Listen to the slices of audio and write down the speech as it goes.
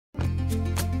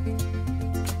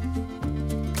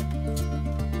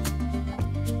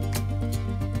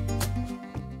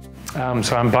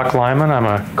So I'm Buck Lyman. I'm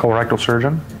a colorectal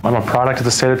surgeon. I'm a product of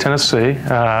the state of Tennessee.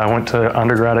 I went to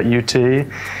undergrad at UT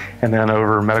and then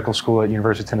over medical school at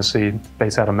University of Tennessee,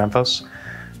 based out of Memphis.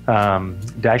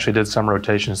 Actually did some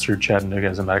rotations through Chattanooga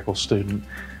as a medical student,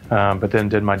 but then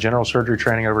did my general surgery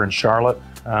training over in Charlotte,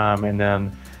 and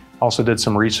then also did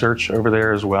some research over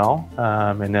there as well,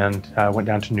 and then went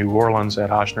down to New Orleans at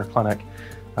Ochsner Clinic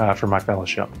for my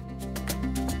fellowship.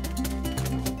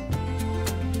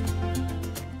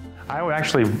 I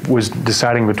actually was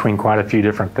deciding between quite a few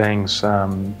different things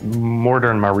more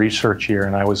during my research year,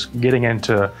 and I was getting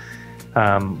into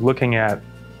looking at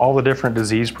all the different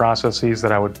disease processes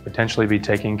that I would potentially be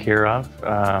taking care of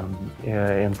in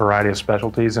a variety of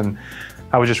specialties, and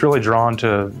I was just really drawn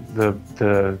to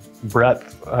the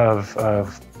breadth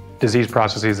of disease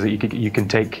processes that you can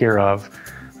take care of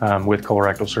with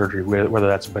colorectal surgery, whether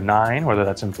that's benign, whether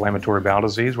that's inflammatory bowel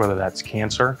disease, whether that's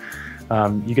cancer.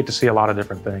 You get to see a lot of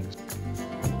different things.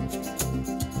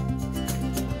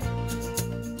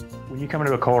 When you come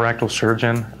into a colorectal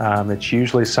surgeon, it's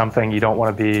usually something you don't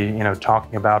want to be,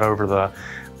 talking about over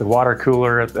the water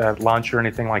cooler at lunch or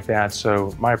anything like that.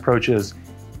 So my approach is,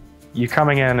 you're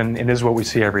coming in and this is what we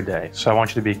see every day. So I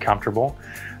want you to be comfortable.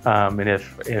 And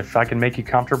if I can make you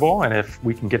comfortable and if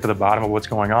we can get to the bottom of what's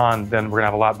going on, then we're gonna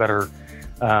have a lot better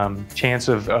chance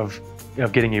of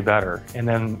getting you better. And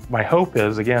then my hope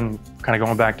is, again, kind of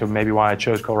going back to maybe why I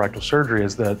chose colorectal surgery,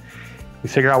 is that we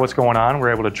figure out what's going on,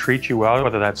 we're able to treat you well,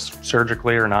 whether that's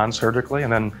surgically or non-surgically,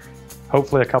 and then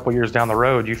hopefully a couple years down the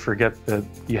road, you forget that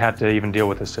you had to even deal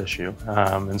with this issue.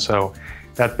 And so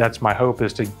that's my hope,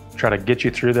 is to try to get you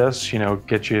through this,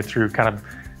 get you through kind of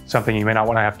something you may not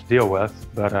want to have to deal with,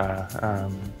 but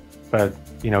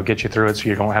get you through it so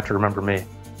you don't have to remember me.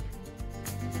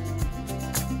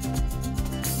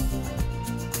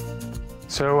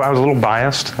 So I was a little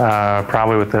biased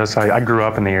probably with this. I grew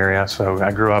up in the area, so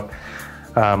I grew up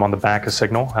on the back of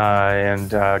Signal and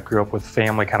grew up with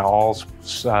family kind of all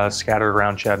scattered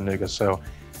around Chattanooga. So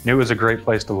knew it was a great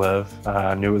place to live,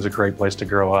 knew it was a great place to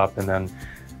grow up, and then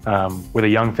with a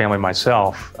young family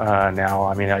myself now,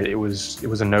 I mean, it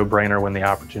was a no-brainer when the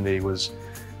opportunity was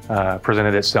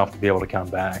presented itself to be able to come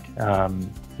back.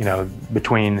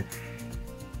 Between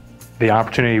the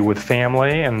opportunity with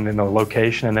family and then the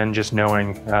location, and then just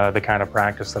knowing the kind of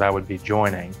practice that I would be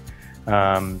joining,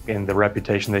 and the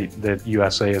reputation that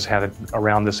USA has had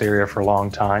around this area for a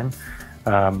long time,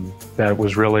 that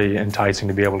was really enticing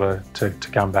to be able to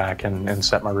come back and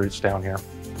set my roots down here.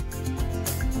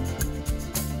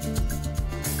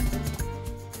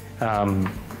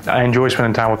 I enjoy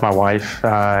spending time with my wife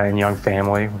and young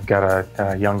family. We've got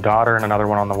a young daughter and another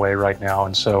one on the way right now,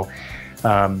 and so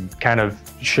kind of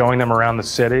showing them around the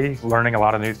city, learning a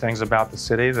lot of new things about the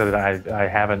city that I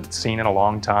haven't seen in a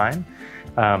long time.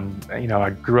 I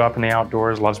grew up in the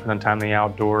outdoors, love spending time in the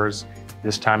outdoors.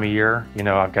 This time of year,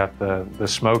 I've got the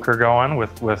smoker going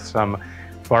with some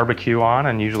barbecue on,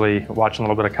 and usually watching a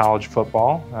little bit of college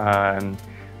football and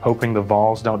hoping the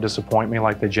Vols don't disappoint me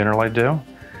like they generally do.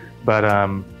 But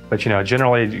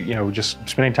generally, just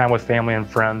spending time with family and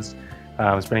friends,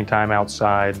 spending time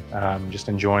outside, just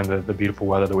enjoying the beautiful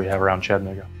weather that we have around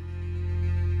Chattanooga.